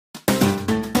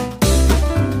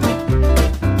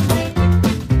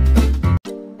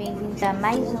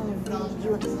mais um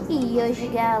vídeo. E hoje,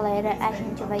 galera, a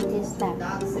gente vai testar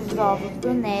os ovos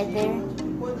do Nether,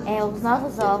 os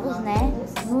novos ovos, né,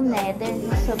 no Nether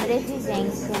de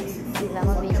sobrevivência. E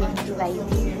vamos ver se a gente vai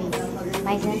viver.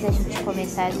 Mas antes da gente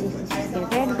começar, se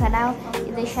inscrever no canal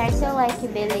e deixar seu like,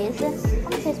 beleza?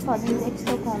 Como vocês podem ver, que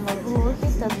estou com um novo look,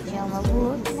 todo dia um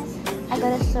novo look, né?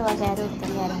 Agora eu sou a garota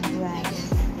Herobrine.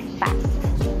 Pá!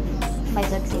 Mas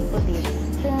só que sem poderes.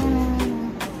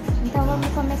 Então vamos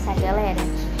começar, galera.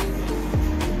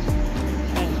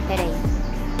 Peraí.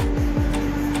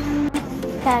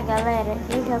 Tá, galera,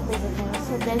 eu já pus aqui na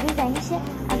sobrevivência.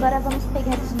 Agora vamos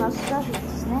pegar os nossos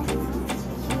ovinhos, né?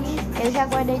 E eu já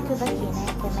guardei tudo aqui, né?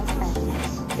 Que é mais fácil.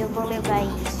 Eu vou levar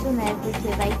isso, né? Porque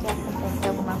vai que acontece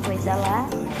alguma coisa lá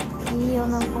e eu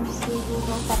não consigo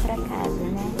voltar pra casa,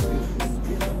 né?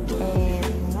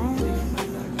 Vamos lá.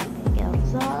 Pegar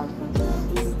os ovos.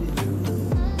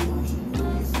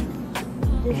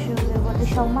 Deixa eu ver, eu vou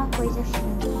deixar uma coisa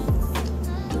assim.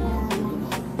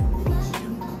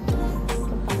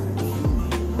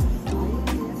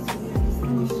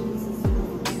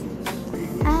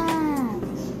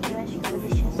 Eu acho que vou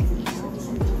deixar isso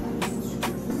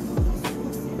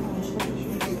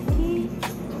aqui.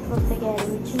 Vou pegar o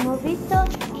último Vitor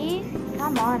e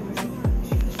come on.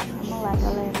 Vamos lá,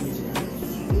 galera.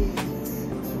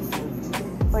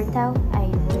 Portal,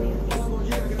 aí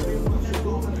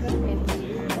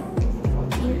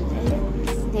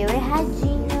deu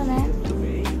erradinho, né?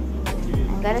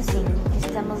 Agora sim,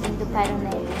 estamos indo para o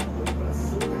Nether.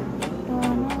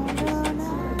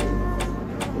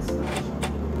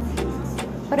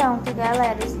 Pronto,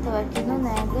 galera, estou aqui no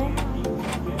Nether.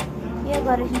 E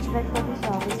agora a gente vai pôr os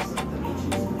ovos.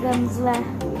 Vamos lá.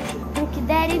 Porque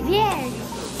der e vier.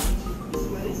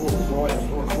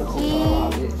 Aqui.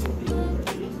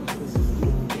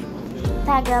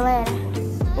 Tá, galera.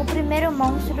 O primeiro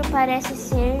monstro parece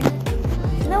ser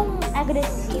não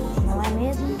agressivo, não é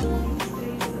mesmo?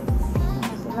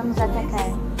 Vamos atacar.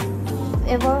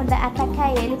 Eu vou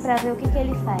atacar ele pra ver o que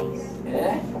ele faz.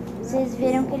 Vocês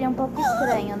viram que ele é um pouco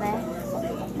estranho, né?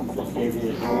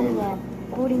 Olha,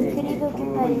 por incrível que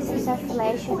pareça, essa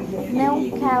flecha não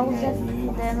causa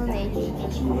dano nele.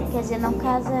 Quer dizer, não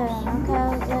causa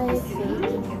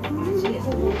efeito.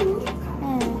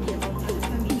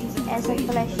 Essa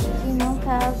flecha aqui não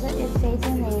causa efeito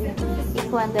nele. E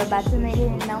quando eu bato nele,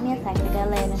 ele não me ataca,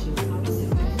 galera.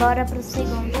 Bora pro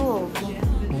segundo ovo.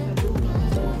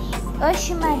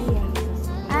 Oxi, Maria.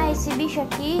 Ah, esse bicho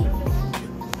aqui...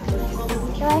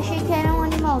 Eu achei que era um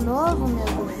animal novo, meu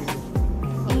Deus.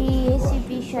 E esse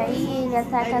bicho aí, ele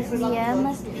ataca as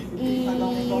lhamas e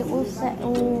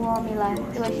o homem lá.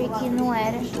 Eu achei que não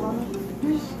era.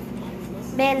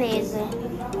 Beleza.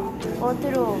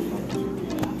 Outro ovo.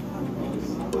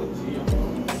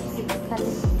 Cadê?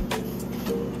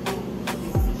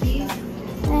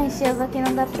 Esse ovo aqui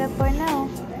não dá pra pôr, não.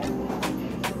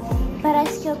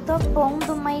 Parece que eu tô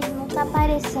pondo, mas não tá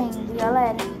aparecendo,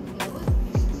 galera.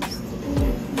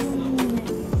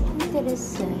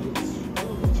 Interessante.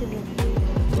 Deixa eu ver.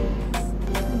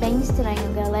 Bem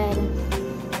estranho, galera.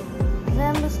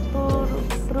 Vamos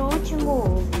pro último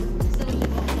ovo.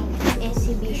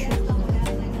 Esse bicho aqui.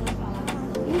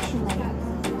 Ixi, mano.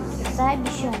 Sai,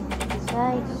 bichão.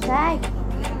 Sai.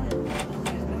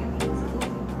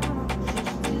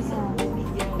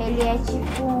 Ele é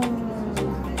tipo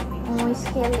um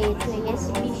esqueleto. E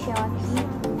esse bichão aqui,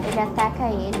 ele ataca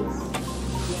eles.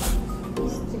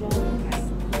 Estranho.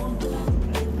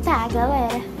 Tá,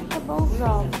 galera, acabou os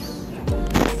ovos.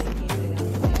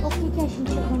 O que a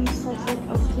gente vamos fazer?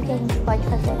 O que a gente pode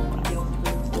fazer agora?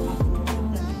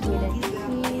 Vamos vir aqui.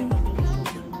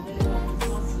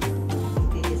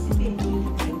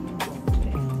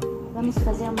 Vamos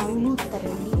fazer uma luta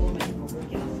ali.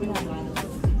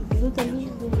 Luta ali.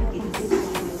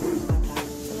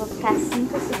 Eu vou ficar 5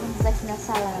 segundos aqui na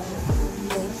sala. 1,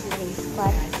 2, 3,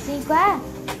 4, 5.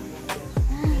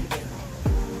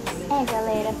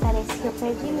 Galera, parece que eu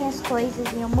perdi minhas coisas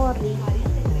e eu morri.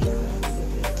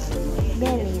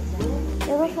 Beleza.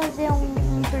 Eu vou fazer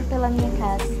um tour pela minha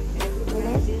casa,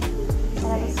 beleza?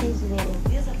 Para vocês verem.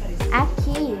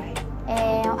 Aqui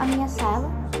é a minha sala,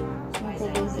 minha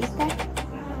TVzita.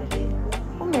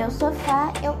 O meu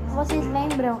sofá. Vocês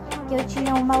lembram que eu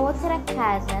tinha uma outra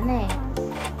casa, né?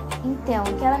 Então,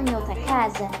 aquela minha outra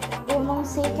casa, eu não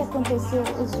sei o que aconteceu.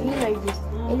 Os villagers,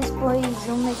 eles pôs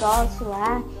um negócio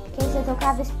lá que você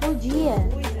tocava explodia.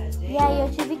 E aí eu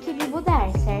tive que me mudar,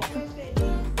 certo?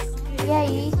 E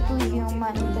aí explodiu uma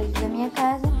metade da minha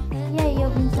casa. E aí eu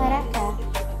vim para cá.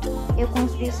 Eu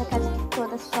construí essa casa aqui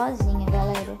toda sozinha,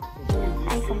 galera.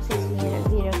 Aí como vocês viram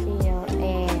que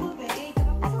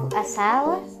as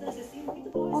sala,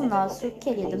 o nosso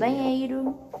querido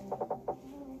banheiro.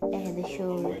 Deixa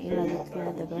eu ir lá do outro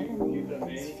lado agora, né?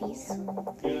 Desfiz.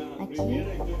 Aqui.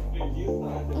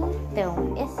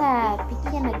 Então, essa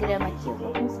pequena grama aqui eu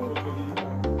vou consertar.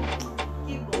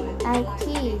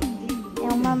 Aqui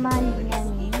é uma malinha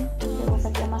minha. Eu vou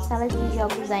fazer uma sala de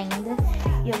jogos ainda.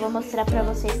 E eu vou mostrar pra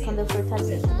vocês quando eu for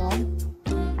fazer, tá bom?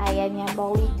 Aí a minha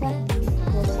bolita,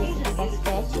 da cesta de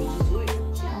basquete.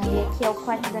 Aí aqui é o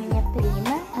quarto da minha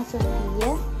prima, a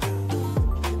Sofia.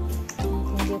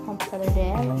 Entendi o computador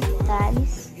dela,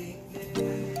 detalhes. E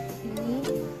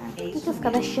aqui que eu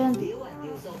ficava achando. E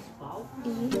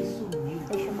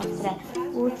deixa eu mostrar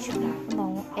o último,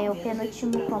 não, é o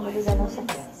penúltimo cômodo da nossa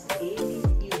casa.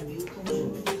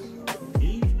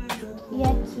 E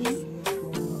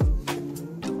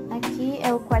aqui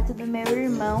é o quarto do meu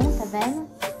irmão, tá vendo?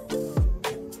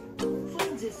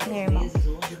 Meu irmão.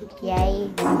 E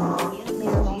aí, meu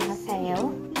irmão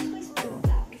Rafael.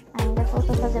 Ainda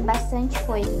faltou fazer bastante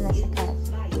coisa nessa casa.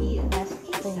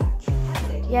 Bastante.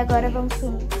 E agora vamos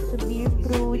subir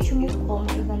pro último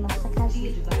cômodo da nossa casa. Quer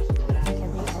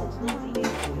ver isso aqui?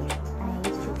 Aí,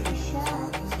 deixa eu fechar.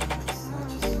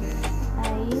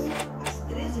 Aí,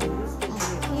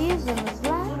 aqui, vamos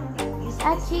lá.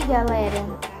 Aqui, galera,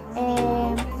 é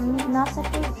nossa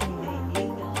cozinha.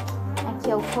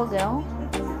 Aqui é o fogão,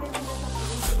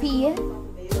 pia,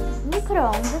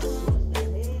 micro-ondas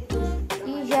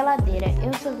e geladeira.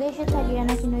 Eu sou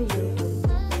vegetariana aqui no Egito.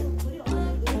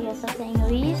 Eu só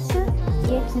tenho isso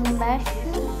e aqui embaixo.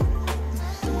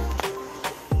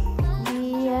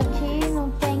 E aqui não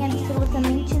tem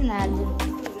absolutamente nada,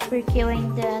 porque eu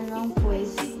ainda não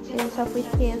pus. Eu só pus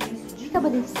porque fica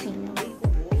bonitinho.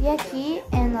 E aqui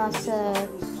é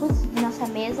nossa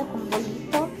mesa com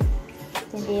bolito,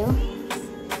 entendeu?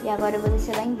 E agora eu vou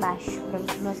descer lá embaixo pra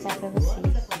mostrar pra vocês.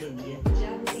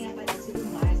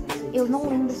 Eu não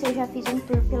lembro se eu já fiz um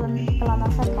tour pela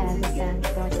nossa casa, tá?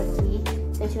 Então esse aqui,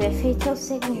 se eu tiver feito, é o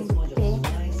segundo,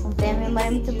 porque não tem a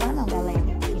memória muito boa não, galera,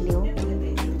 entendeu?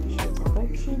 Deixa eu dar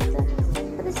curtida.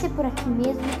 Vou descer por aqui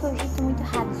mesmo, porque o jeito é muito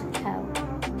radical.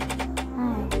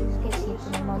 Ai, esqueci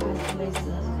do modo de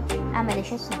mas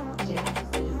deixa assim.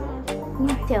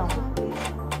 Então,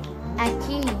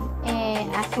 aqui é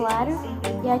a Claro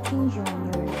e a Kim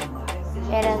Júnior.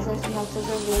 Eram as nossas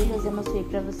ovelhas, eu mostrei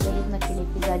pra vocês naquele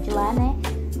episódio lá, né?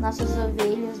 Nossas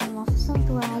ovelhas no nosso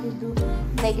santuário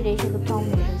da igreja do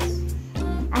Palmeiras.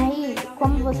 Aí,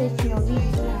 como vocês tinham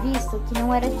visto que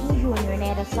não era Kim Júnior, né?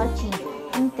 Era só Tim.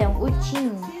 Então, o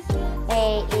Tim,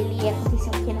 ele aconteceu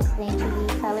um pequeno acidente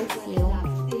e faleceu.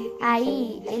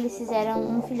 Aí, eles fizeram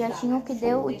um filhotinho que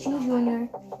deu o Tim Júnior,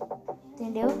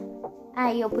 entendeu?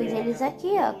 Aí eu pus eles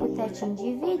aqui, ó, com o tetinho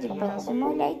de vidro pra não se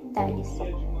molhar e detalhes.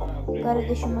 Agora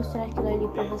deixa eu mostrar aquilo ali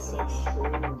pra vocês.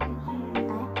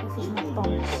 Eu fiz muito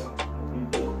pontos.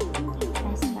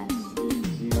 Mais fácil.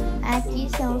 Aqui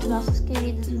são os nossos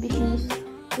queridos bichinhos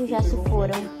que já se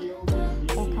foram.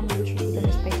 Calma, deixa eu ficar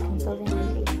mais perto que não tô vendo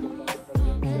direito.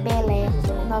 Belé,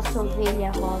 nossa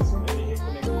ovelha rosa.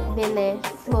 Belé,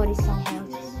 flores são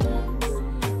rosas.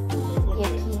 E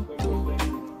aqui,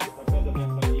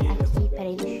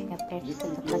 peraí, deixa eu chegar perto, que eu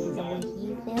tô com a visão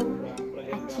horrível.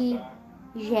 Aqui,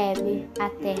 Jebe, a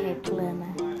terra é plana.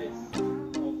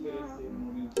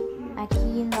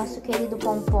 Aqui, nosso querido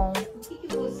Pompom.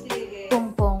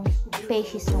 Pompom,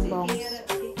 peixes são bons.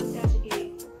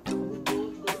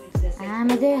 Ah,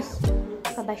 meu Deus,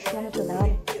 tô abaixando toda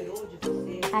hora.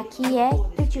 Aqui é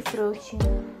Tutti Frutti.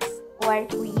 O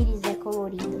arco-íris é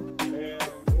colorido.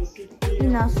 E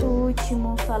nosso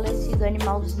último falecido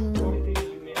animalzinho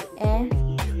é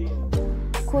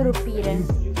Curupira.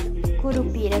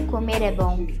 Curupira, comer é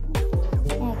bom.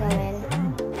 Galera.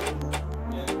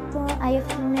 Então, aí eu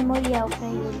fiz um memorial pra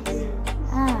eles.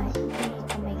 Calma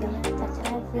aí, galera. Tá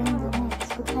travando, né?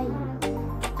 Desculpa aí.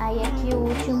 Aí aqui o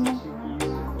último.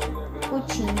 O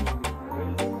time.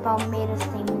 Palmeiras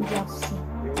tem mundial sim.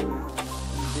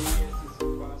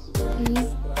 E,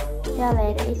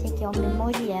 galera, esse aqui é o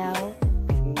memorial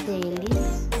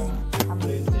deles. Calma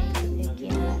aí, deixa eu ver aqui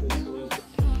errado.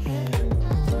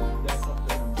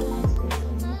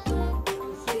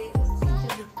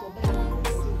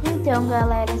 Então,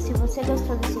 galera, se você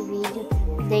gostou desse vídeo,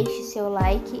 deixe seu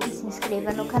like e se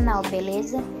inscreva no canal,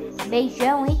 beleza?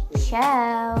 Beijão e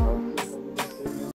tchau!